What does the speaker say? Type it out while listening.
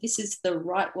This is the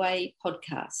Right Way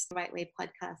Podcast. The Right Way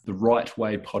Podcast. The Right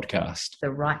Way Podcast.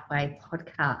 The Right Way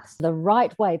Podcast. The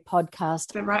Right Way Podcast.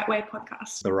 The Right Way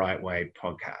Podcast. The Right Way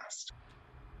Podcast.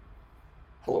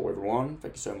 Hello everyone,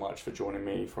 thank you so much for joining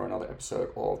me for another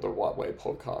episode of the Right Way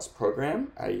Podcast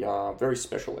program. A very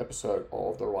special episode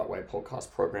of the Right Way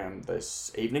Podcast program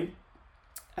this evening.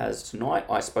 As tonight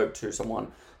I spoke to someone a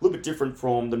little bit different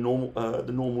from the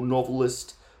normal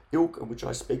novelist ilk which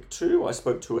I speak to. I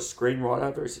spoke to a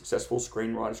screenwriter, very successful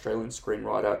screenwriter, Australian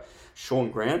screenwriter,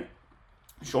 Shaun Grant.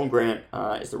 Shaun Grant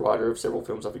is the writer of several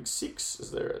films, I think 6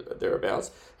 is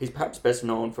thereabouts. He's perhaps best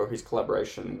known for his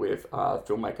collaboration with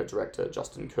filmmaker-director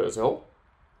Justin Kurzel.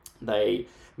 They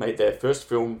made their first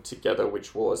film together,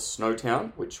 which was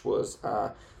Snowtown, which was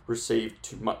received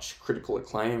to much critical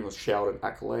acclaim, was showered in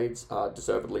accolades,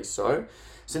 deservedly so.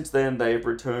 Since then, they've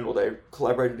returned, or they've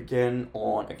collaborated again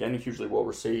on, a hugely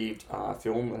well-received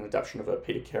film, an adaptation of a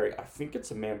Peter Carey, I think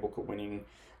it's a Man Booker-winning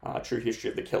True History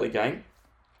of the Kelly Gang.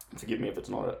 Forgive me if it's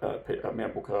not a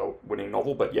Man Booker-winning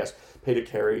novel, but yes, Peter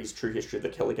Carey's True History of the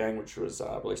Kelly Gang, which was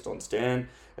released on Stan,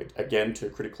 again to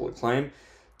critical acclaim.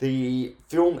 The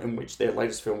film in which, their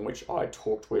latest film, which I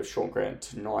talked with Shaun Grant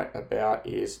tonight about,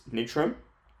 is Nitram.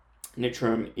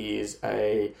 Nitram is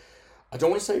I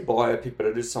don't want to say biopic, but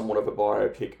it is somewhat of a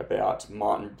biopic about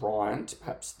Martin Bryant,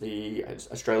 perhaps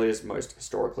Australia's most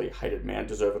historically hated man,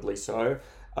 deservedly so.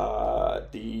 I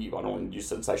don't want to use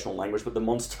sensational language, but the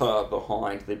monster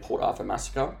behind the Port Arthur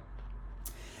massacre.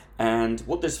 And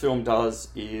what this film does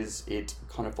is it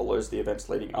kind of follows the events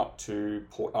leading up to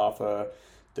Port Arthur,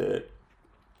 the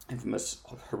infamous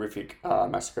horrific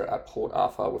massacre at Port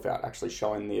Arthur, without actually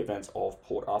showing the events of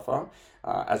Port Arthur.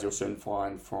 As you'll soon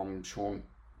find from Shaun,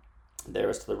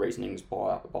 there as to the reasonings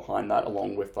behind that,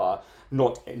 along with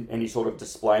not any sort of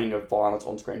displaying of violence,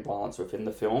 on-screen violence within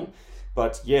the film.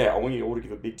 But yeah, I want you all to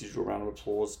give a big digital round of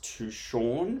applause to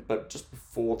Shaun. But just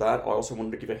before that, I also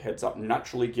wanted to give a heads up.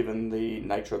 Naturally, given the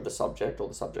nature of the subject, or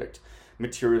the subject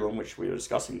material in which we were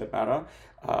discussing the matter,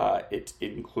 it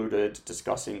included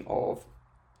discussing of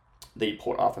the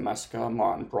Port Arthur massacre,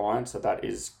 Martin Bryant, so that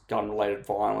is gun-related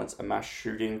violence, a mass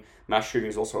shooting. Mass shooting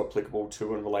is also applicable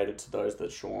to and related to those that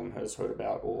Shaun has heard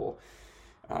about or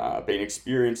been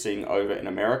experiencing over in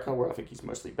America, where I think he's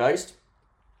mostly based.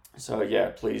 So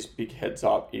yeah, please, big heads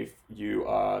up if you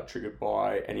are triggered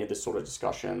by any of this sort of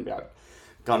discussion about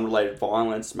gun-related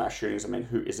violence, mass shootings. I mean,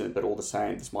 who isn't? But all the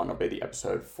same, this might not be the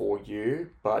episode for you.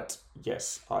 But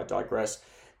yes, I digress.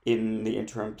 In the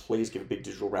interim, please give a big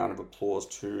digital round of applause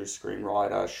to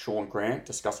screenwriter Shaun Grant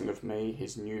discussing with me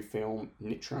his new film,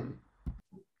 Nitram.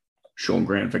 Shaun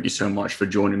Grant, thank you so much for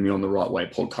joining me on the Right Way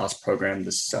Podcast program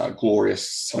this glorious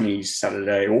sunny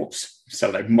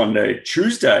Monday,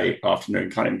 Tuesday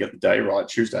afternoon. Can't even get the day right.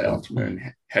 Tuesday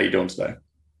afternoon. How you doing today?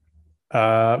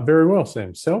 Very well,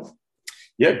 Sam. Self?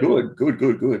 Yeah, good.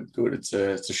 It's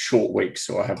a short week,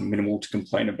 so I have minimal to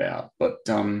complain about. But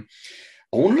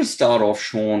I wanted to start off,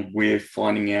 Shaun, with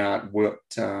finding out what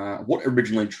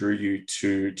originally drew you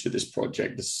to this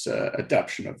project, this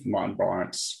adaptation of Martin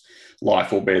Bryant's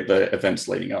life, albeit the events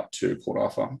leading up to Port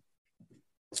Arthur.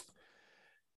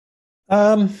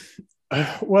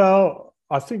 Well,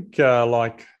 I think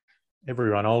like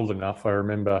everyone old enough, I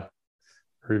remember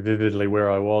very vividly where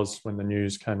I was when the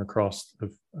news came across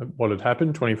of what had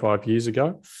happened 25 years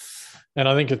ago. And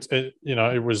I think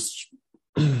it was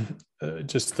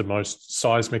just the most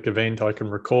seismic event I can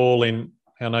recall in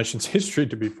our nation's history,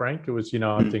 to be frank. It was,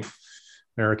 I think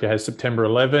America has September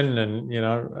 11 and,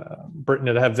 Britain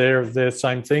would have their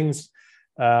same things.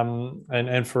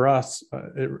 And for us,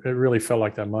 it really felt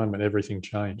like that moment, everything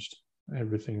changed.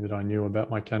 Everything that I knew about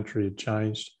my country had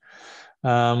changed.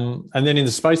 And then in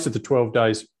the space of the 12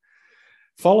 days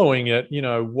following it,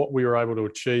 what we were able to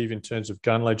achieve in terms of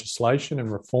gun legislation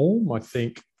and reform, I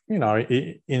think, in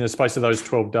the space of those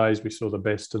 12 days, we saw the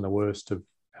best and the worst of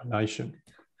our nation.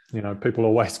 People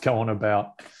always go on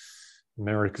about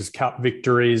America's Cup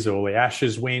victories or the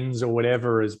Ashes wins or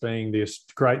whatever as being this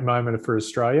great moment for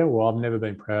Australia. Well, I've never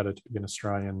been prouder to be an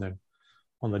Australian than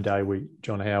on the day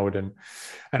John Howard and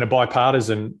a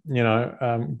bipartisan,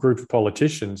 group of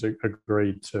politicians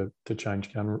agreed to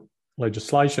change gun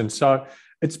legislation. So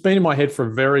it's been in my head for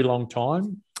a very long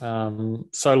time,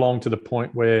 so long to the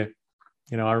point where,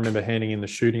 I remember handing in the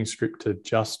shooting script to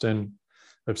Justin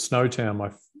of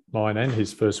Snowtown, mine and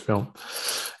his first film.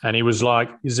 And he was like,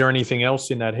 is there anything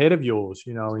else in that head of yours,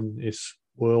 in this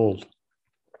world?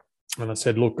 And I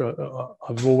said, look,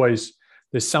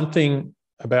 there's something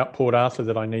about Port Arthur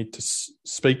that I need to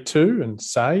speak to and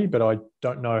say, but I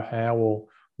don't know how or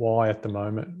why at the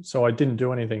moment. So I didn't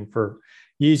do anything for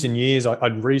years and years,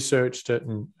 I'd researched it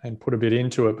and put a bit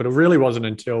into it, but it really wasn't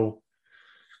until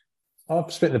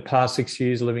I've spent the past 6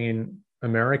 years living in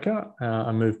America.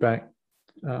 I moved back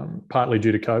partly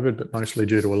due to COVID, but mostly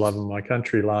due to a love of my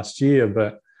country last year.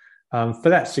 But for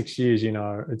that 6 years,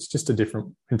 it's just a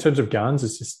different, in terms of guns,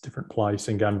 it's just a different place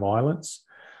in gun violence.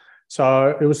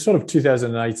 So it was sort of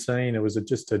 2018. It was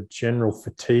just a general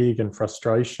fatigue and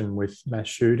frustration with mass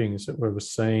shootings that we were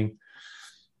seeing.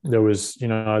 There was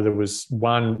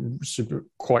one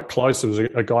quite close. There was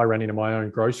a guy ran into my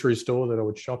own grocery store that I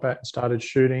would shop at and started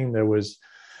shooting. There was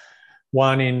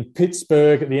one in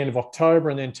Pittsburgh at the end of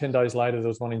October, and then 10 days later, there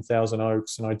was one in Thousand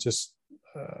Oaks. And I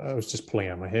was just pulling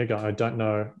out my hair going, I don't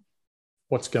know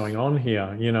what's going on here.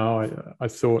 I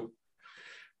thought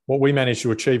what we managed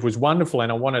to achieve was wonderful,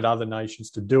 and I wanted other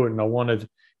nations to do it. And I wanted,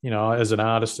 as an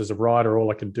artist, as a writer, all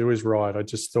I could do is write. I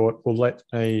just thought, well, let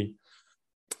me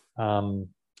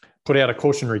put out a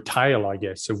cautionary tale, I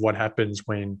guess, of what happens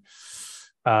when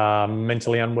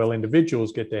mentally unwell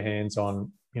individuals get their hands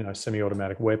on,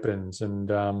 semi-automatic weapons. And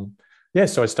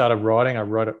so I started writing. I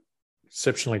wrote it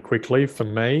exceptionally quickly for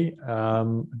me. I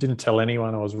didn't tell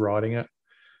anyone I was writing it.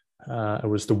 It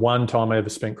was the one time I ever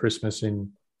spent Christmas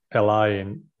in LA,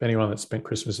 and anyone that spent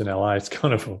Christmas in LA, it's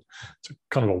kind of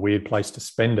a weird place to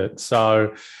spend it.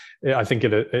 So I think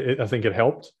it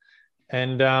helped.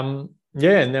 And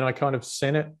and then I kind of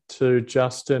sent it to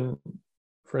Justin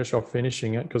fresh off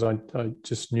finishing it, because I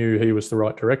just knew he was the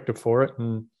right director for it,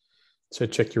 and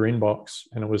said, check your inbox.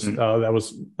 And it was that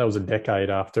was a decade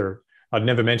after. I'd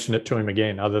never mentioned it to him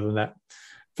again, other than that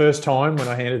first time when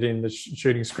I handed in the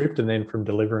shooting script, and then from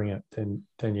delivering it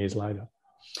 10 years later.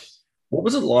 What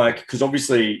was it like? Because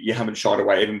obviously you haven't shied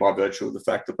away, even by virtue of the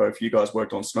fact that both of you guys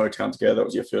worked on Snowtown together. That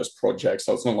was your first project.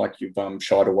 So it's not like you've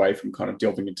shied away from kind of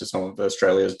delving into some of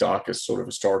Australia's darkest sort of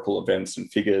historical events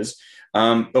and figures.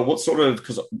 But what sort of,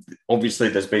 because obviously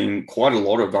there's been quite a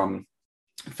lot of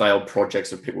failed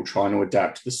projects of people trying to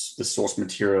adapt the source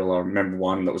material. I remember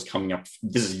one that was coming up,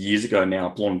 this is years ago now,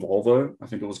 Blonde Volvo, I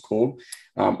think it was called.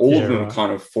 All of them have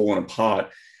kind of fallen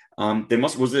apart.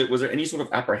 Was there any sort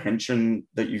of apprehension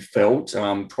that you felt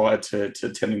prior to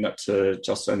telling that to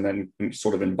Justin and then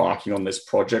sort of embarking on this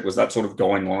project? Was that sort of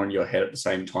going on in your head at the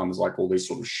same time as like all these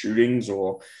sort of shootings,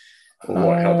 or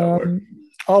what, how that worked?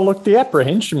 Oh, look, the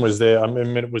apprehension was there. I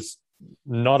mean, it was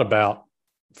not about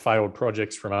failed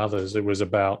projects from others. It was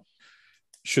about,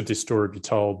 should this story be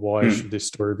told? Why should this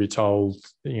story be told?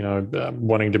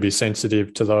 Wanting to be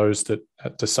sensitive to those that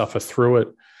had to suffer through it.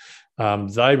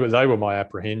 They were my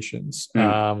apprehensions.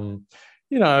 Snowtown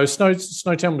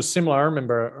was similar. I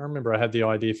remember I had the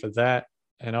idea for that,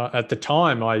 and at the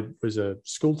time I was a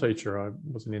school teacher. I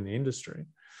wasn't in the industry.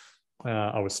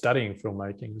 I was studying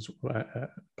filmmaking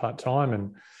part time,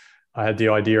 and I had the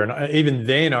idea. And even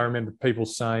then, I remember people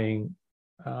saying,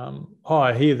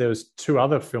 I hear there was two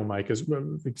other filmmakers,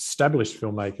 established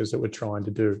filmmakers, that were trying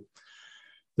to do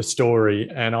the story,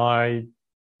 and I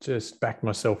just backed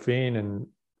myself in and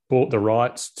bought the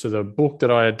rights to the book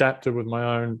that I adapted with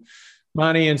my own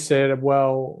money, and said,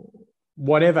 well,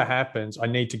 whatever happens, I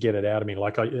need to get it out of me.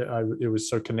 Like it was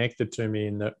so connected to me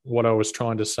in that what I was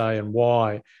trying to say and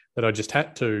why, that I just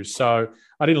had to. So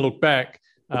I didn't look back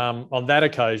on that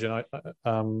occasion.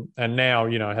 And now,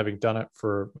 having done it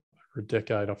for a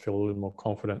decade, I feel a little more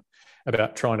confident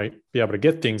about trying to be able to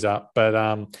get things up. But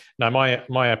no,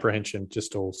 my apprehension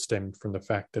just all stemmed from the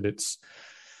fact that it's,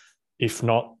 if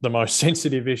not the most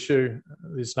sensitive issue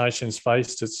this nation's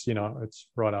faced, it's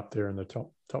right up there in the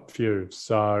top few.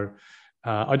 So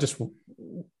that's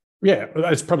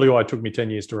probably why it took me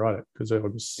 10 years to write it, because I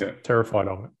was terrified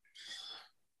of it.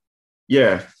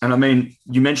 Yeah. And I mean,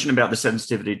 you mentioned about the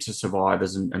sensitivity to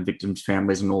survivors and victims'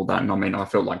 families and all that. And I mean, I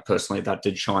felt like personally that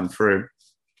did shine through.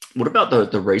 What about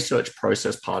the research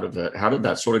process part of it? How did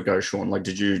that sort of go, Shaun? Like,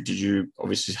 did you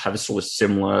obviously have a sort of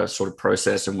similar sort of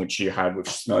process in which you had with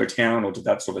Snowtown, or did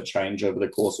that sort of change over the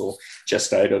course, or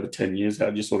gestate over 10 years? How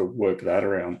did you sort of work that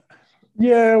around?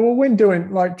 Yeah, well, when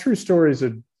doing like true stories,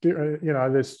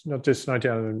 there's not just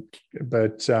Snowtown,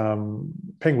 but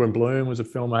Penguin Bloom was a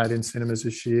film I had in cinemas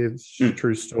this year. It's a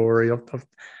true story.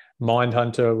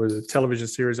 Mindhunter was a television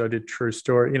series I did, true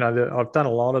story. I've done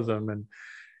a lot of them, and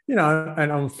and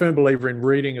I'm a firm believer in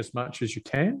reading as much as you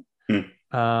can.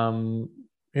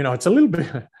 It's a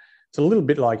little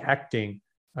bit like acting.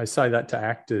 I say that to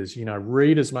actors,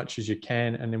 read as much as you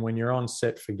can, and then when you're on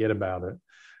set, forget about it.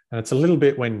 And it's a little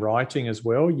bit when writing as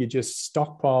well. You just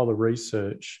stockpile the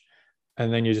research,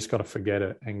 and then you just got to forget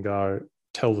it and go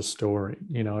tell the story.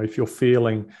 If you're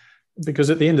feeling, because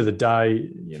at the end of the day,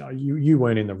 you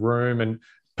weren't in the room, and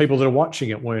people that are watching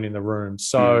it weren't in the room.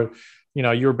 So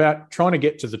you're about trying to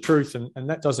get to the truth, and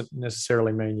that doesn't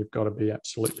necessarily mean you've got to be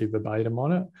absolutely verbatim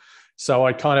on it. So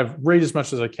I kind of read as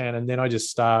much as I can, and then I just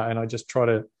start and I just try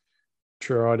to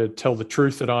tell the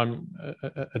truth that I'm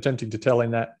attempting to tell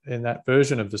in that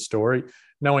version of the story,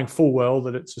 knowing full well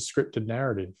that it's a scripted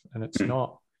narrative and it's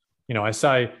not. I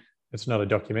say it's not a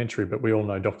documentary, but we all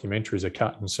know documentaries are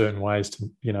cut in certain ways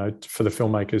to, for the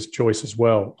filmmaker's choice as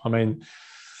well. I mean,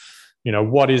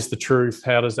 what is the truth?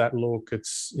 How does that look?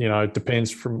 It's, it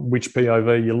depends from which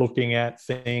POV you're looking at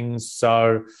things.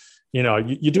 So,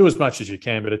 you do as much as you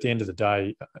can, but at the end of the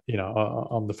day,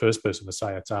 I'm the first person to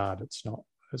say it's art. It's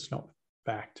not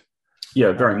fact.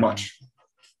 Yeah, very much.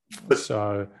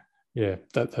 So, yeah,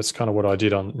 that's kind of what I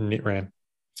did on Nitram.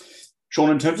 Shaun,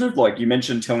 in terms of you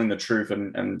mentioned telling the truth,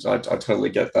 and I totally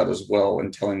get that as well,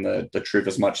 and telling the truth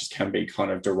as much as can be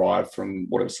kind of derived from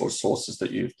whatever sort of sources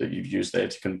that you've used there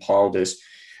to compile this.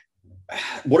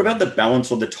 What about the balance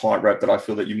or the tightrope that I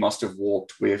feel that you must have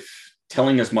walked with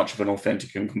telling as much of an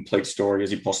authentic and complete story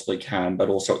as you possibly can, but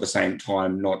also at the same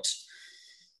time not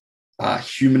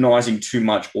humanizing too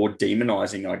much or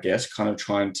demonizing, I guess, kind of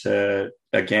trying to,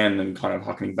 again, and kind of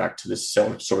harkening back to this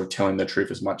sort of telling the truth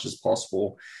as much as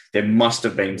possible. There must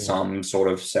have been some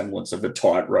sort of semblance of a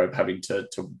tightrope having to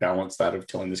balance that of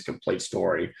telling this complete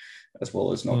story, as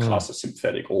well as not cast a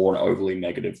sympathetic or an overly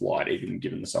negative light, even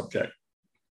given the subject.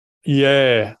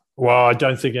 Yeah. Well, I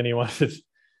don't think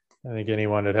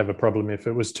anyone would have a problem if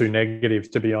it was too negative,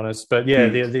 to be honest. But yeah,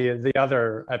 the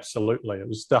other, absolutely, it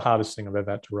was the hardest thing I've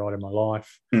ever had to write in my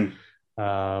life,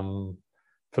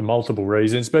 for multiple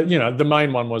reasons. But the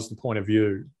main one was the point of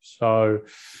view. So,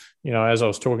 as I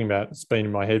was talking about, it's been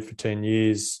in my head for 10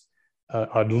 years.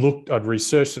 I'd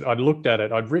researched it, I'd looked at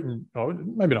it, I'd written,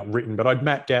 maybe not written, but I'd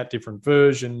mapped out different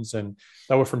versions, and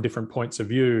they were from different points of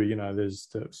view. There's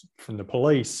from the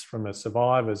police, from the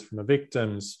survivors, from the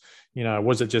victims.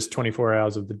 Was it just 24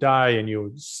 hours of the day, and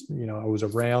I was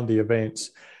around the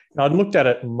events? And I'd looked at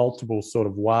it in multiple sort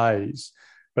of ways,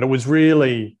 but it was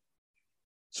really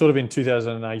sort of in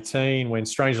 2018 when,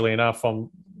 strangely enough, I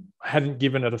hadn't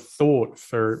given it a thought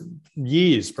for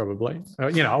years, probably.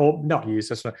 Or not years.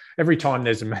 That's not. Every time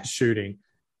there's a mass shooting,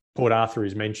 Port Arthur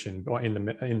is mentioned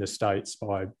in the States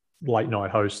by late night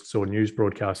hosts or news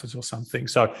broadcasters or something.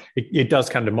 So it does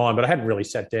come to mind, but I hadn't really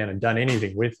sat down and done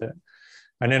anything with it.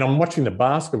 And then I'm watching the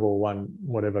basketball one,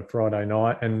 Friday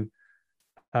night, and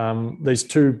these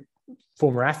two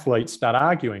former athletes start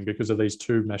arguing because of these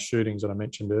two mass shootings that I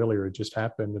mentioned earlier had just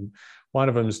happened. And one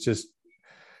of them is just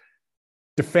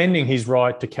defending his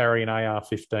right to carry an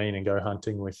AR-15 and go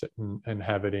hunting with it and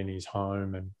have it in his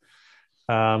home. And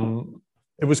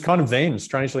it was kind of then,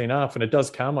 strangely enough, and it does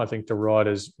come, I think, to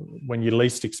writers when you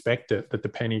least expect it, that the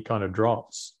penny kind of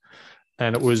drops.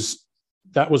 And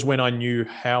that was when I knew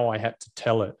how I had to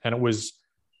tell it. And it was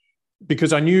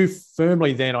because I knew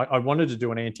firmly then I wanted to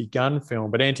do an anti-gun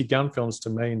film, but anti-gun films to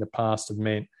me in the past have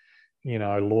meant,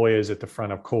 lawyers at the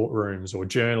front of courtrooms or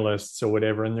journalists or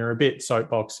whatever, and they're a bit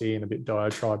soapboxy and a bit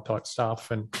diatribe type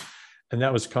stuff. And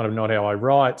that was kind of not how I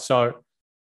write. So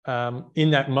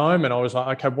in that moment, I was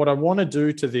like, okay, what I want to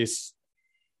do to this,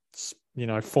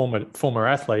 former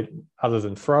athlete, other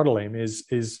than throttle him, is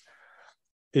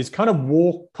kind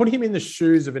of put him in the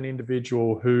shoes of an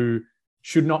individual who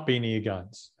should not be near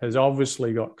guns, has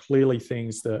obviously got clearly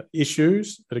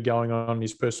issues that are going on in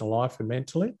his personal life and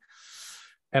mentally.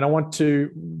 And I want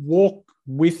to walk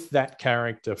with that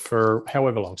character for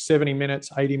however long, 70 minutes,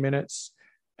 80 minutes.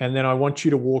 And then I want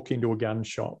you to walk into a gun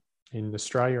shop in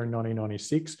Australia in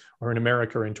 1996 or in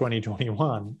America in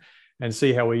 2021 and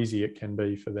see how easy it can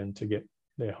be for them to get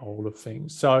their hold of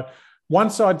things. So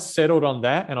once I'd settled on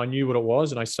that and I knew what it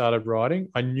was and I started writing,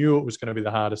 I knew it was going to be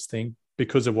the hardest thing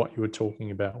because of what you were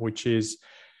talking about, which is,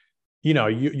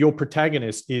 your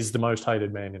protagonist is the most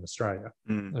hated man in Australia,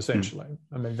 essentially.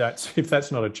 I mean, if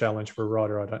that's not a challenge for a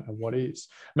writer, I don't know what is.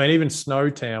 I mean, even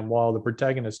Snowtown, while the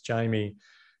protagonist, Jamie,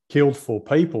 killed 4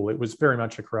 people, it was very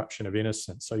much a corruption of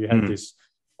innocence. So you had this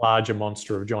larger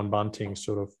monster of John Bunting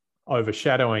sort of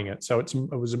overshadowing it. So it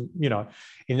was,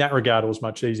 in that regard, it was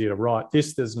much easier to write.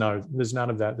 There's none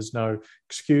of that. There's no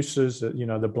excuses.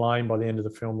 The blame by the end of the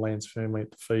film lands firmly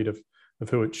at the feet of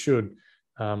who it should,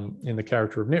 in the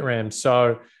character of Nitram.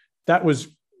 So that was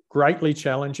greatly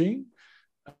challenging.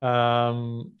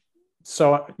 I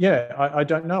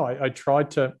don't know. I tried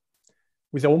to,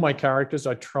 with all my characters,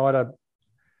 I try to,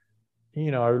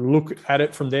 look at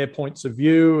it from their points of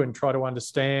view and try to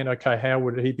understand, okay, how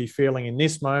would he be feeling in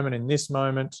this moment,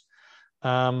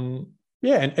 and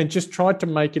just tried to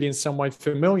make it in some way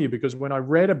familiar, because when I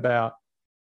read about,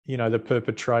 the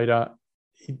perpetrator,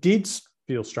 it did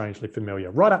feel strangely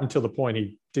familiar. Right up until the point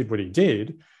he did what he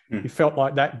did, he felt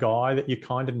like that guy that you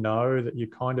kind of know, that you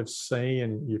kind of see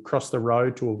and you cross the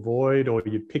road to avoid, or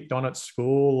you picked on at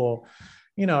school, or,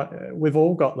 you know, we've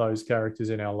all got those characters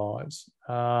in our lives.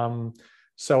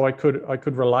 So I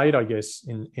could relate, I guess,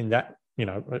 in that, you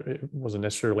know, it wasn't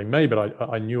necessarily me, but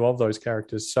I knew of those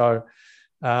characters. So,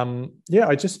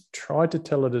 I just tried to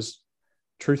tell it as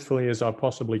truthfully as I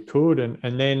possibly could.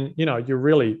 And then, you know, you're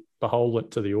really beholden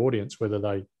to the audience, whether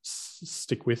they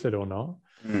stick with it or not.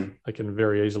 They can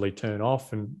very easily turn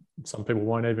off, and some people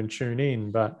won't even tune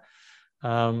in. But,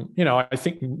 you know, I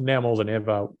think now more than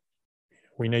ever,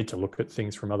 we need to look at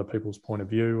things from other people's point of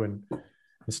view and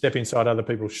step inside other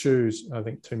people's shoes. I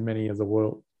think too many of the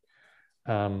world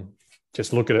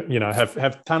just look at it, you know,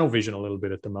 have tunnel vision a little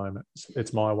bit at the moment.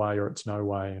 It's my way or it's no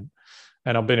way.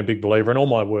 And I've been a big believer, and all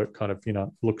my work kind of, you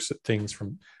know, looks at things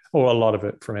from, or a lot of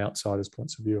it from outsiders'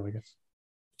 points of view, I guess.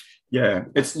 Yeah,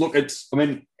 it's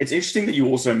interesting that you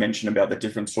also mentioned about the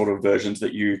different sort of versions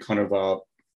that you kind of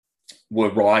were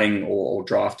writing or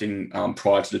drafting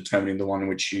prior to determining the one in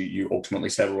which you ultimately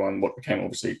settled on, what became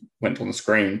obviously went on the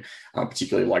screen,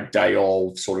 particularly like day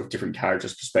of sort of different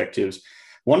characters' perspectives.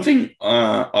 One thing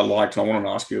I liked and I wanted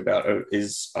to ask you about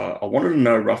is I wanted to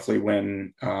know roughly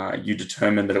when you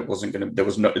determined that it wasn't going to, there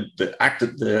was no,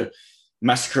 the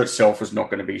massacre itself was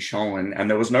not going to be shown, and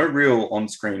there was no real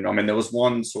on-screen. I mean, there was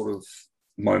one sort of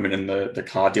moment in the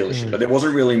car dealership, but there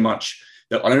wasn't really much.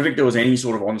 I don't think there was any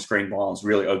sort of on-screen violence,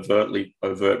 really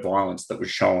overt violence that was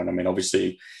shown. I mean,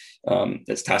 obviously,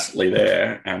 it's tacitly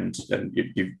there, and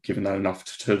you've given that enough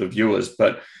to the viewers.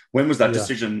 But when was that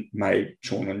decision made,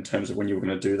 Shaun, in terms of when you were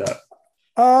going to do that?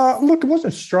 Look, it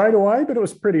wasn't straight away, but it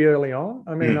was pretty early on.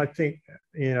 I mean, I think,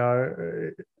 you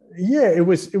know, it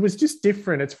was just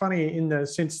different. It's funny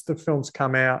since the film's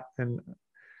come out and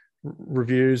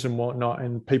reviews and whatnot,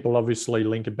 and people obviously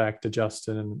link it back to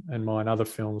Justin and mine other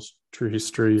films, True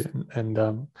History and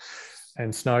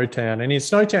Snowtown. And in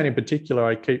Snowtown in particular,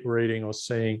 I keep reading or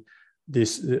seeing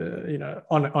this, you know,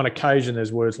 on occasion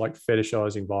there's words like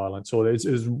fetishizing violence, or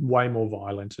there's way more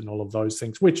violent and all of those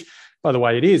things, which, by the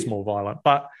way, it is more violent.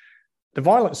 But the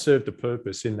violence served a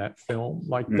purpose in that film.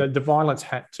 Like the violence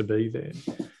had to be there.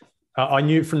 I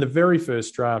knew from the very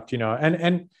first draft, you know,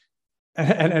 and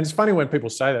it's funny when people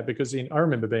say that, because I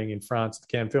remember being in France at the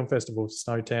Cannes Film Festival for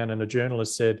Snowtown, and a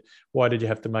journalist said, "Why did you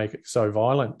have to make it so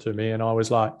violent?" to me. And I was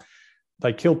like,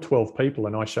 they killed 12 people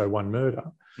and I show one murder.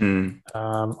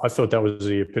 I thought that was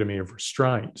the epitome of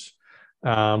restraint.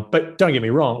 But don't get me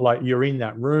wrong, like, you're in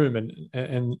that room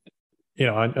and you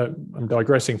know, I'm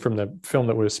digressing from the film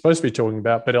that we were supposed to be talking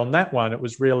about, but on that one, it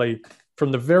was really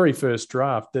from the very first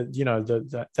draft that, you know,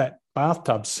 that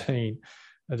bathtub scene.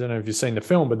 I don't know if you've seen the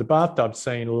film, but the bathtub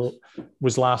scene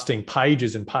was lasting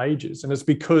pages and pages. And it's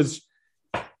because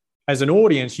as an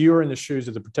audience, you're in the shoes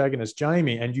of the protagonist,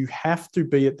 Jamie, and you have to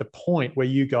be at the point where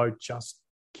you go, just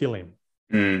kill him.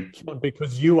 Kill him,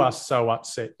 because you are so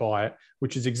upset by it,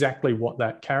 which is exactly what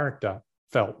that character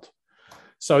felt.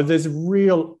 So there's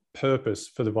real purpose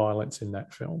for the violence in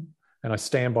that film, and I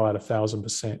stand by it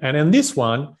 1,000%. And in this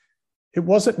one, it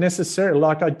wasn't necessarily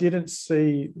like, I didn't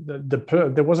see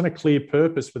there wasn't a clear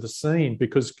purpose for the scene,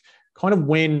 because kind of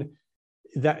when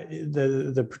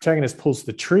the protagonist pulls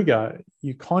the trigger,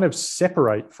 you kind of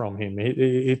separate from him.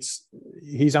 He's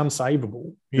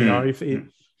unsavable. You know,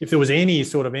 if there was any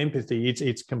sort of empathy,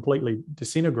 it's completely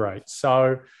disintegrates.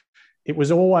 So it was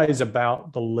always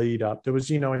about the lead up. There was,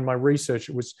 you know, in my research,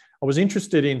 I was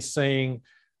interested in seeing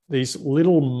these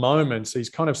little moments, these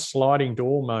kind of sliding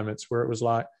door moments where it was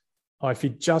like, oh, if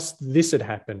this had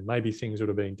happened, maybe things would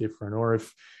have been different. Or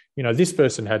if, you know, this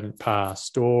person hadn't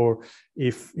passed, or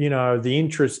if, you know, the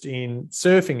interest in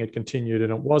surfing had continued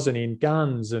and it wasn't in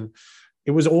guns. And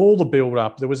it was all the build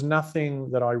up. There was nothing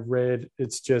that I read.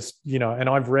 It's just, you know, and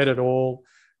I've read it all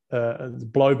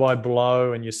blow by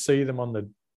blow, and you see them on the,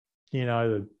 you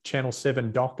know, the Channel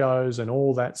 7 docos and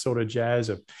all that sort of jazz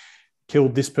of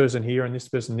killed this person here and this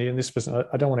person here and this person.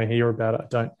 I don't want to hear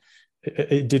about it.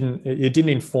 It didn't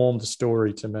inform the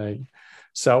story to me.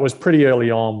 So it was pretty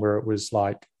early on where it was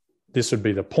like, this would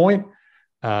be the point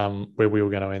where we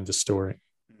were going to end the story.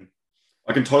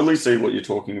 I can totally see what you're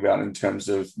talking about in terms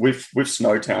of with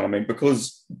Snowtown. I mean,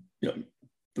 because, you know,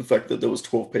 the fact that there was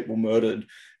 12 people murdered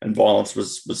and violence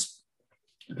was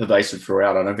pervasive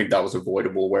throughout, I don't think that was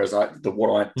avoidable. Whereas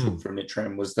what I took from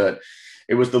Nitram was that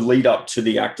it was the lead up to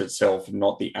the act itself,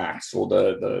 not the acts or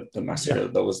the massacre. Yeah.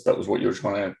 That was what you were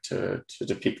trying to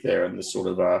depict there, and the sort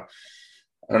of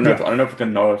I don't know if I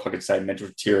can know if I could say mental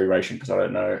deterioration, because I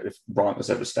don't know if Bryant was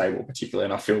ever stable particularly,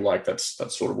 and I feel like that's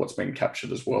sort of what's been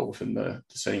captured as well within the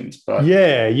scenes. But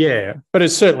but it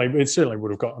certainly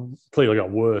would have clearly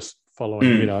got worse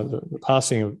following the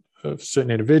passing of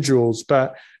certain individuals.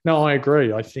 But no, I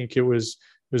agree. I think it was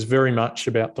very much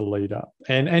about the lead up,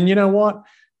 and you know what?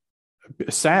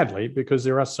 Sadly, because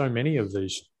there are so many of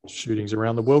these shootings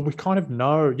around the world, we kind of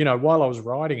know, while I was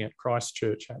writing it,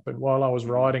 Christchurch happened. While I was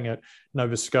writing it,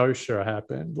 Nova Scotia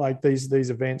happened. Like these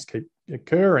events keep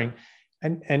occurring.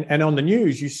 And on the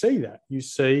news, you see that. You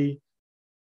see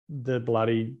the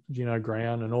bloody,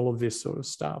 ground and all of this sort of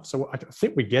stuff. So I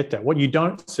think we get that. What you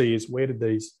don't see is where did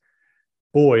these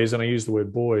boys, and I use the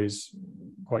word boys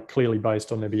quite clearly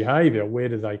based on their behaviour, where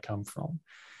do they come from?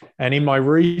 And in my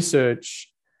research,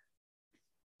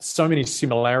 so many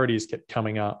similarities kept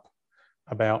coming up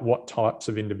about what types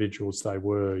of individuals they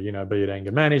were, be it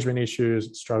anger management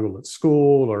issues, struggle at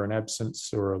school, or an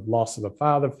absence or a loss of a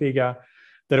father figure,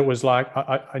 that it was like,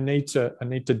 I need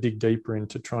to dig deeper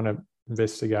into trying to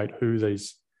investigate who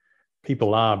these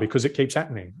people are, because it keeps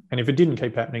happening. And if it didn't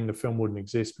keep happening, the film wouldn't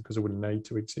exist, because it wouldn't need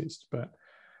to exist. But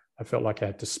I felt like I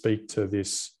had to speak to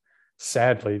this,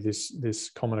 sadly, this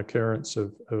common occurrence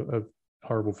of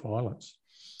horrible violence.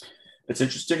 It's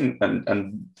interesting,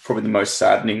 and probably the most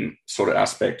saddening sort of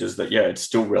aspect is that, it's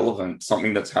still relevant.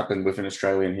 Something that's happened within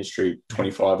Australian history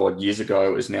 25 odd years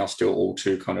ago is now still all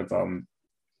too kind of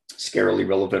scarily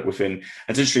relevant within.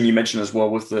 It's interesting you mentioned as well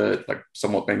with the, like,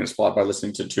 somewhat being inspired by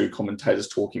listening to two commentators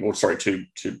talking, or sorry, two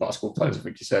basketball players, I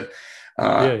think you said,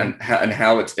 and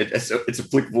how it's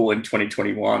applicable in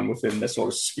 2021 within the sort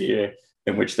of sphere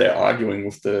in which they're arguing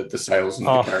with the sales and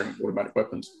the carrying automatic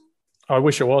weapons. I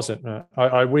wish it wasn't.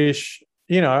 I wish,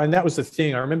 and that was the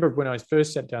thing. I remember when I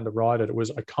first sat down to write it,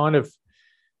 I kind of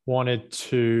wanted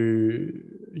to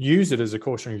use it as a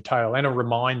cautionary tale and a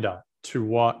reminder to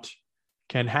what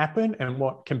can happen and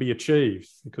what can be achieved.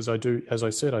 Because I do, as I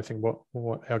said, I think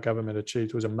what our government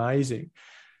achieved was amazing.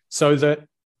 So that,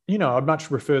 I'd much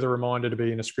prefer the reminder to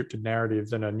be in a scripted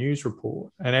narrative than a news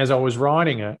report. And as I was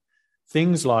writing it,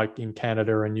 things like in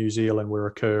Canada and New Zealand were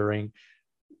occurring,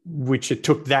 which it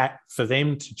took that for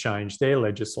them to change their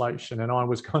legislation. And I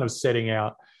was kind of setting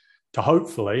out to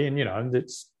hopefully, and,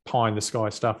 it's pie in the sky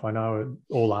stuff. I know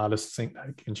all artists think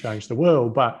they can change the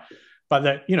world, but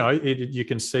that, you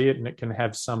can see it and it can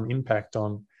have some impact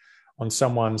on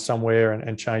someone somewhere,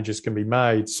 and changes can be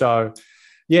made. So,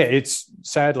 it's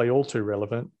sadly all too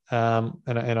relevant.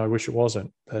 And I wish it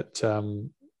wasn't. But,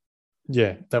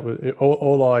 that was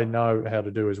all I know how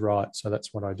to do is write. So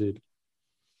that's what I did.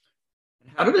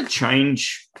 How did it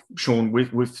change, Shaun, with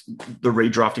the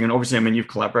redrafting? And obviously, I mean, you've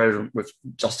collaborated with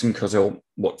Justin Kurzel,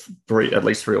 at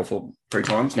least three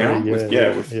times now, with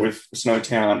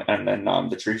Snowtown, and then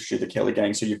the True History of the Kelly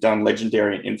Gang. So you've done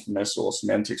Legendary and Infamous, or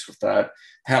semantics with that.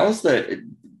 How is that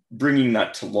bringing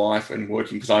that to life and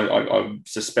working? Because I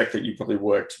suspect that you probably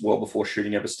worked well before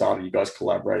shooting ever started. You guys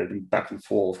collaborated and back and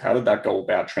forth. How did that go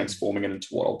about transforming it into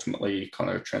what ultimately kind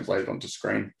of translated onto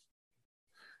screen?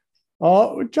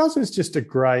 Oh, Justin's just a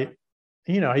great,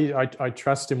 I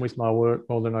trust him with my work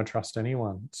more than I trust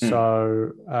anyone.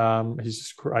 So he's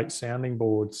just a great sounding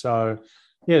board. So,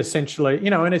 essentially,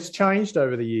 and it's changed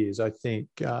over the years, I think.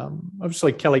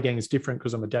 Obviously, Kelly Gang is different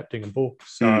because I'm adapting a book.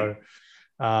 So,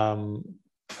 but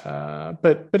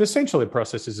essentially the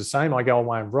process is the same. I go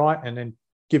away and write and then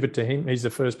give it to him. He's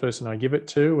the first person I give it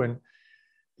to, and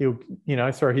he'll,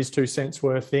 throw his 2 cents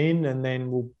worth in, and then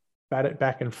we'll bat it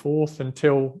back and forth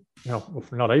until,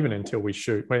 not even until we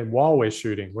shoot. While we're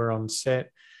shooting, we're on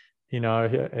set. He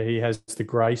has the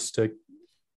grace to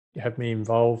have me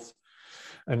involved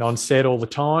and on set all the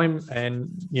time.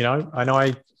 And, and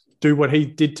I do what he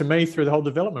did to me through the whole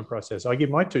development process. I give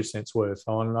my 2 cents worth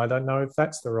on, I don't know if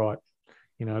that's the right,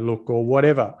 look or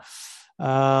whatever.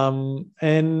 I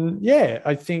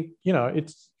think,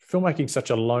 it's filmmaking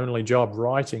such a lonely job.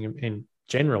 Writing in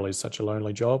general is such a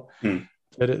lonely job.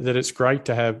 That it's great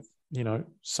to have,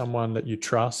 someone that you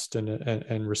trust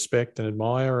and respect and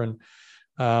admire. And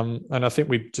I think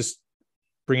we just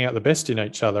bring out the best in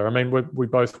each other. I mean, we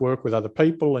both work with other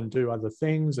people and do other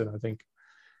things. And I think,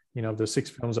 the 6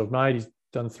 films I've made, he's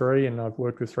done 3, and I've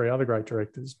worked with 3 other great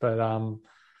directors. But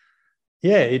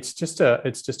it's just a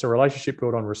relationship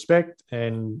built on respect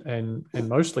and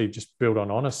mostly just built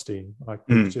on honesty. Like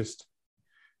we've just,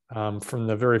 from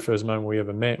the very first moment we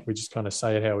ever met, we just kind of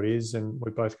say it how it is, and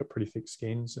we've both got pretty thick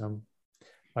skins.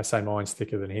 I say mine's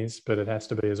thicker than his, but it has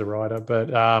to be as a writer.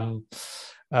 But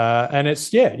And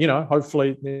it's, yeah,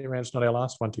 hopefully it's not our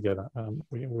last one together.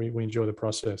 We enjoy the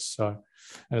process. So,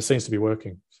 and it seems to be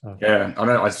working. So. Yeah,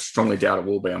 I strongly doubt it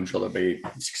will be. I'm sure there'll be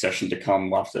succession to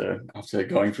come after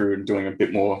going through and doing a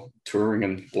bit more touring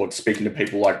and speaking to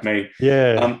people like me.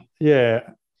 Yeah, yeah.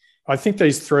 I think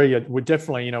these three were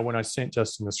definitely, when I sent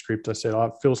Justin the script, I said,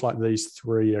 it feels like these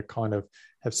three are kind of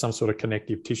have some sort of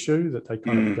connective tissue that they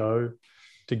kind of go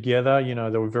together.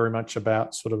 They were very much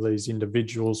about sort of these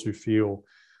individuals who feel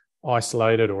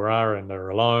isolated or are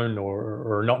alone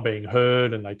or are not being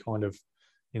heard, and they kind of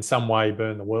in some way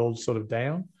burn the world sort of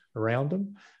down around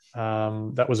them.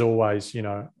 That was always,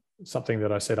 something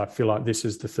that I said, I feel like this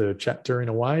is the third chapter in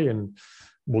a way, and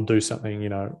we'll do something,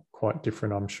 quite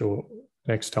different, I'm sure,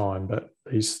 next time. But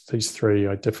these three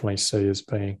I definitely see as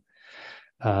being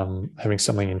having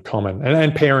something in common,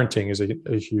 and parenting is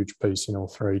a huge piece in all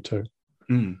three too.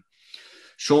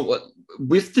 Sure.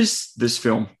 With this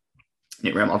film,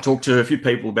 Nitram, I've talked to a few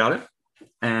people about it,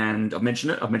 and I've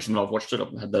mentioned that I've watched it.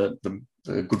 I've had the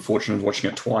good fortune of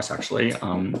watching it twice, actually.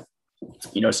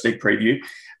 Sneak preview,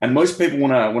 and most people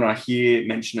when I hear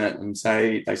mention it and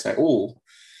say, oh,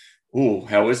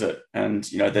 how is it? And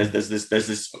there's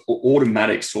this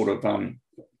automatic sort of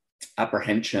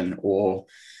apprehension or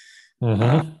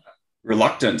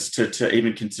reluctance to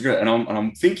even consider it. And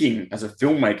I'm thinking, as a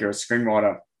filmmaker, a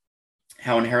screenwriter,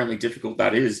 how inherently difficult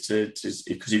that is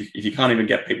because if you can't even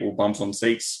get people bums on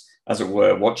seats, as it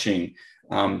were, watching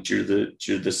due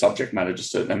to the subject matter,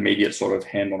 just an immediate sort of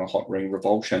hand on a hot ring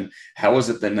revulsion. How is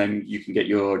it then you can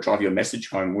drive your message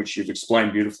home, which you've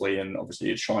explained beautifully, and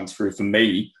obviously it shines through for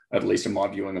me, at least in my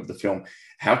viewing of the film.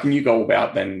 How can you go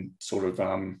about then sort of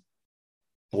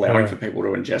allowing for people to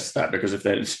ingest that? Because if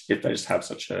they just have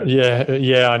such a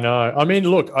I know. I mean,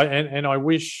 look, I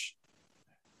wish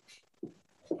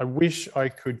I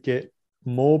could get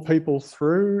more people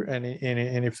through, and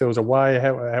if there was a way,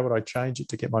 how would I change it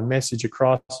to get my message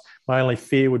across? My only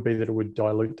fear would be that it would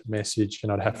dilute the message,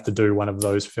 and I'd have to do one of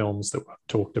those films that I've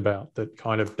talked about that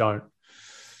kind of I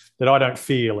don't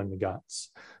feel in the guts.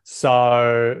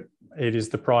 So it is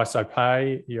the price I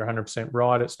pay. You're 100%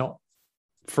 right. It's not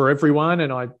for everyone,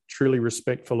 and I'm truly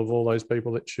respectful of all those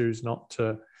people that choose not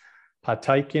to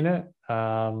partake in it.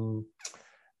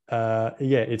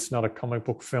 It's not a comic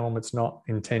book film. It's not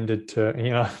intended to,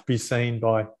 be seen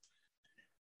by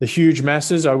the huge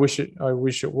masses. I wish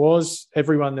it was.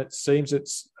 Everyone that seems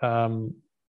it's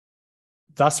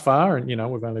thus far, and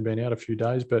we've only been out a few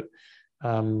days, but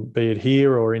be it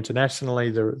here or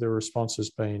internationally, the response has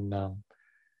been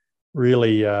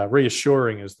really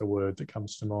reassuring is the word that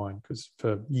comes to mind. Because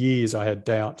for years I had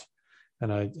doubt,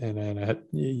 and I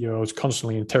was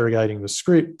constantly interrogating the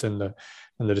script and the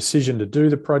decision to do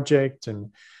the project,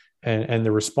 and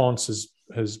the response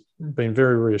has been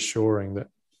very reassuring that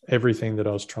everything that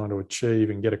I was trying to achieve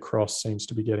and get across seems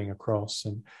to be getting across,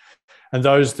 and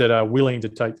those that are willing to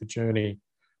take the journey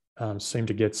seem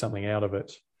to get something out of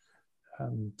it.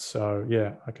 So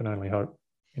I can only hope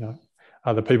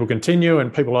other people continue,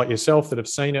 and people like yourself that have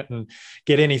seen it and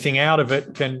get anything out of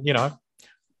it can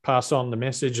pass on the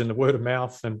message and the word of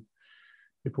mouth, and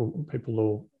people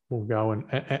will go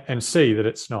and see that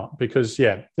it's not, because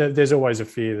there's always a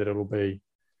fear that it'll be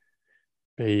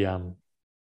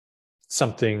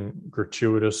something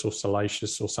gratuitous or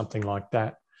salacious or something like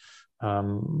that.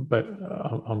 But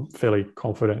I'm fairly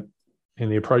confident in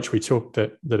the approach we took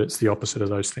that it's the opposite of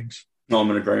those things. No,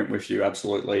 I'm in agreement with you.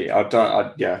 Absolutely. I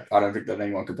don't think that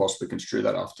anyone could possibly construe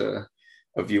that after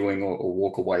a viewing or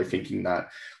walk away thinking that.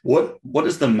 What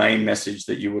is the main message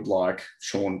that you would like,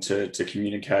 Shaun, to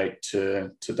communicate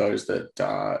to those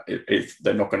that if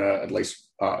they're not going to, at least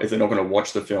if they're not going to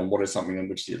watch the film, what is something in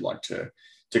which you'd like to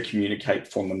communicate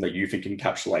from them that you think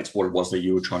encapsulates what it was that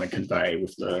you were trying to convey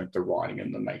with the writing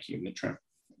and the making of Nitram?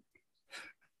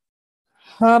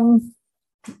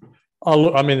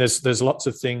 There's lots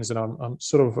of things, and I'm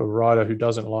sort of a writer who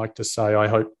doesn't like to say, I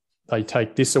hope they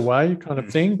take this away kind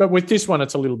of thing. But with this one,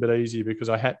 it's a little bit easier because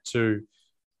I had to,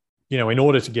 in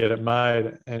order to get it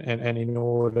made and in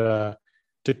order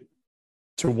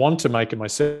to want to make it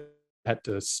myself, I had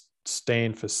to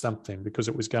stand for something, because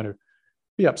it was going to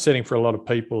be upsetting for a lot of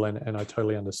people, and I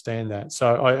totally understand that.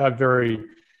 So I very,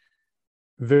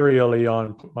 very early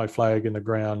on put my flag in the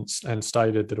ground and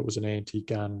stated that it was an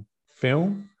anti-gun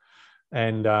film.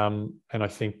 And I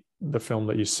think the film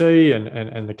that you see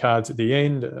and the cards at the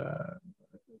end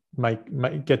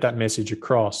get that message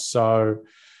across. So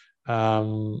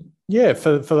for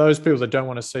those people that don't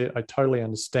want to see it, I totally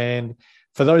understand.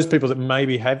 For those people that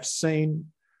maybe have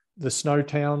seen the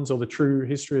Snowtowns or the true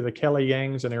history of the Kelly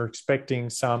gangs, and are expecting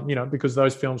some, because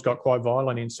those films got quite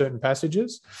violent in certain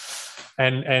passages,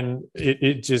 and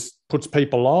it just puts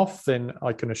people off, then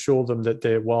I can assure them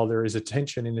that while there is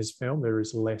attention in this film, there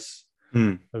is less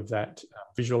of that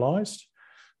visualized.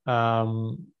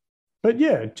 But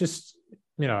yeah, just,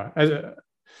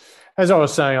 as I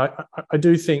was saying, I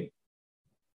do think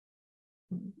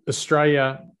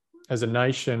Australia as a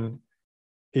nation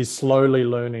is slowly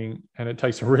learning, and it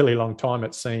takes a really long time,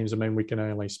 it seems. I mean, we can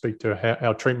only speak to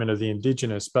our treatment of the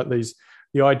Indigenous, but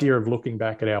the idea of looking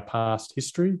back at our past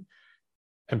history,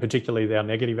 and particularly our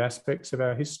negative aspects of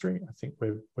our history, I think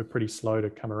we're pretty slow to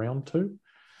come around to.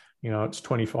 It's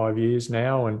 25 years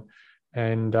now,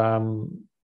 and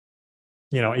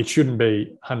it shouldn't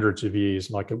be hundreds of years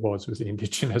like it was with the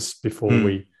Indigenous before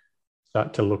we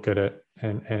start to look at it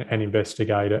and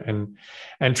investigate it and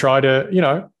try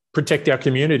to, protect our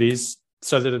communities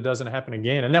so that it doesn't happen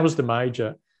again. And that was a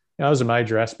major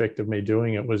aspect of me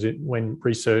doing it, was it when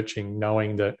researching,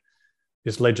 knowing that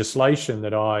this legislation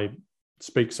that I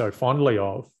speak so fondly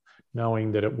of,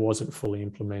 knowing that it wasn't fully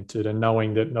implemented, and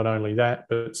knowing that not only that,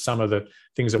 but some of the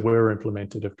things that were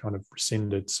implemented have kind of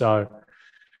rescinded. So,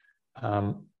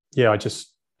 I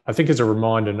think it's a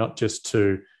reminder not just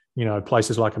to,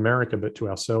 places like America, but to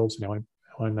ourselves in our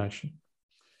own nation.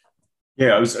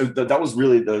 Yeah, that was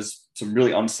really, there's some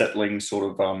really unsettling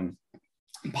sort of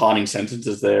parting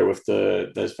sentences there with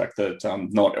the fact that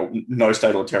no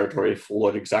state or territory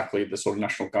followed exactly the sort of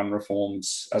national gun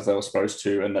reforms as they were supposed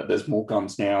to, and that there's more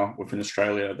guns now within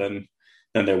Australia than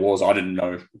there was. I didn't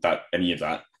know any of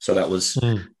that, so that was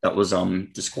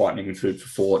disquieting food for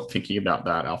thought, thinking about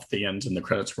that after the end and the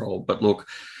credits roll. But look,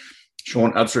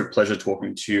 Shaun, absolute pleasure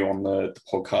talking to you on the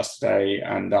podcast today,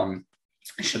 and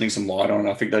shedding some light on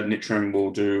it. I think that Nitram will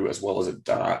do as well as it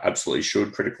absolutely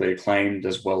should, critically acclaimed,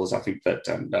 as well as I think that,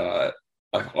 and I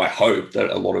hope that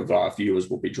a lot of viewers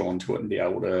will be drawn to it and be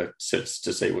able to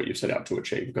see what you've set out to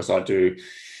achieve, because I do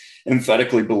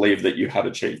emphatically believe that you have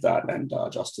achieved that. And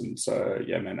Justin, so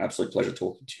yeah, man, absolute pleasure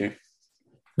talking to you.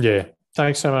 Yeah,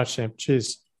 thanks so much, Sam.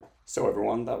 Cheers. So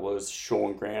everyone, that was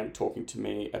Shaun Grant talking to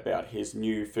me about his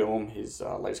new film, his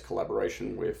latest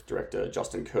collaboration with director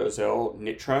Justin Kurzel,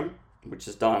 Nitram, which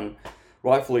is done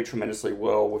rightfully tremendously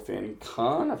well within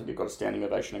Cannes. I think it got a standing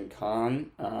ovation in Cannes.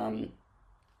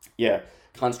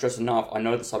 Can't stress enough, I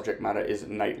know the subject matter is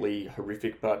innately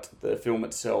horrific, but the film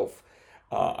itself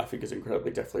I think is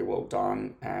incredibly deftly well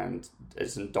done and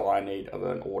is in dire need of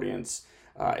an audience.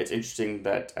 It's interesting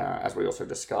that, as we also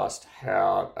discussed,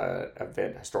 how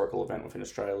an historical event within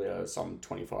Australia some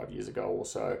 25 years ago or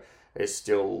so is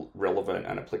still relevant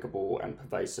and applicable and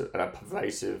pervasive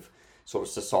sort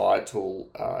of societal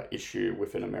issue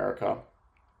within America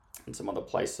and some other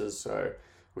places. So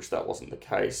wish that wasn't the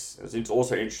case. It's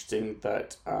also interesting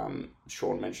that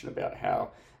Shaun mentioned about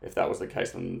how if that was the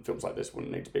case, then films like this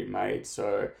wouldn't need to be made.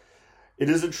 So it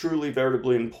is a truly,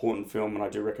 veritably important film, and I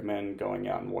do recommend going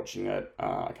out and watching it.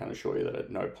 I can assure you that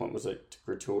at no point was it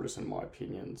gratuitous, in my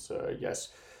opinion. So yes,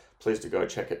 please do go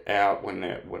check it out when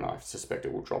I suspect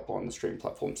it will drop on the stream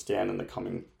platform Stan in the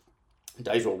coming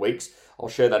days or weeks. I'll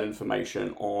share that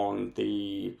information on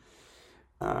the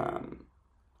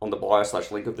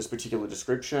bio/link of this particular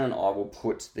description. I will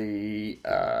put the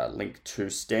link to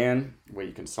Stan, where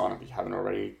you can sign up if you haven't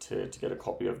already to get a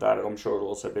copy of that. And I'm sure it'll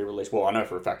also be released. Well, I know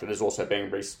for a fact it is also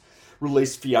being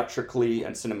released theatrically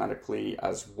and cinematically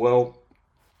as well.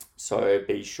 So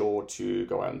be sure to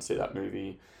go out and see that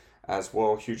movie as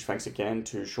well. Huge thanks again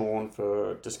to Shaun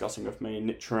for discussing with me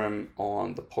Nitram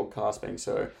on the podcast, being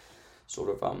so sort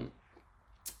of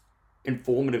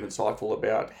informative, insightful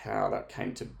about how that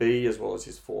came to be, as well as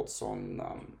his thoughts on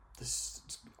this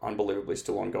unbelievably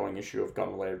still ongoing issue of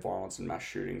gun-related violence and mass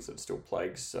shootings that still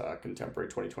plagues contemporary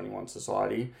 2021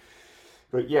 society.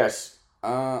 But yes,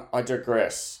 I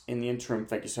digress. In the interim,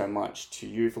 thank you so much to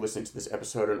you for listening to this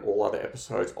episode and all other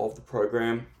episodes of the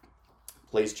program.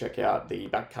 Please check out the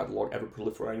back catalogue,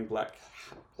 ever-proliferating black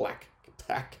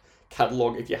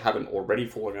catalogue, if you haven't already,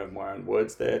 falling over my own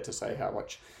words there to say how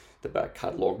much the back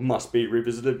catalogue must be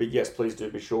revisited. But yes, please do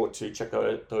be sure to check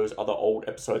out those other old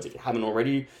episodes if you haven't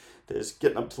already. There's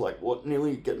getting up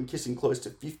to kissing close to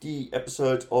 50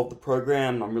 episodes of the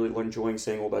program. I'm really enjoying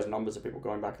seeing all those numbers of people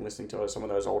going back and listening to some of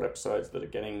those old episodes that are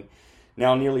getting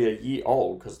now nearly a year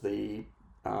old, because the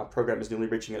program is nearly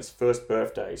reaching its first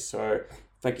birthday. So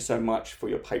thank you so much for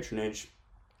your patronage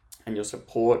and your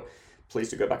support. Please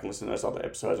do go back and listen to those other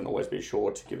episodes, and always be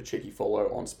sure to give a cheeky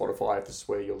follow on Spotify if this is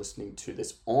where you're listening to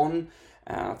this on.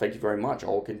 Thank you very much.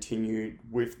 I'll continue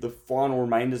with the final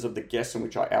remainders of the guests in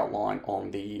which I outline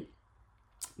on the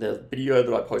the video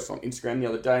that I posted on Instagram the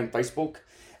other day and Facebook.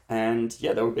 And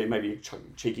yeah, there will be maybe a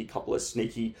cheeky couple of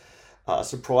sneaky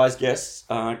surprise guests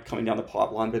coming down the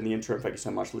pipeline. But in the interim, thank you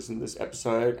so much for listening to this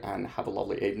episode and have a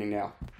lovely evening now.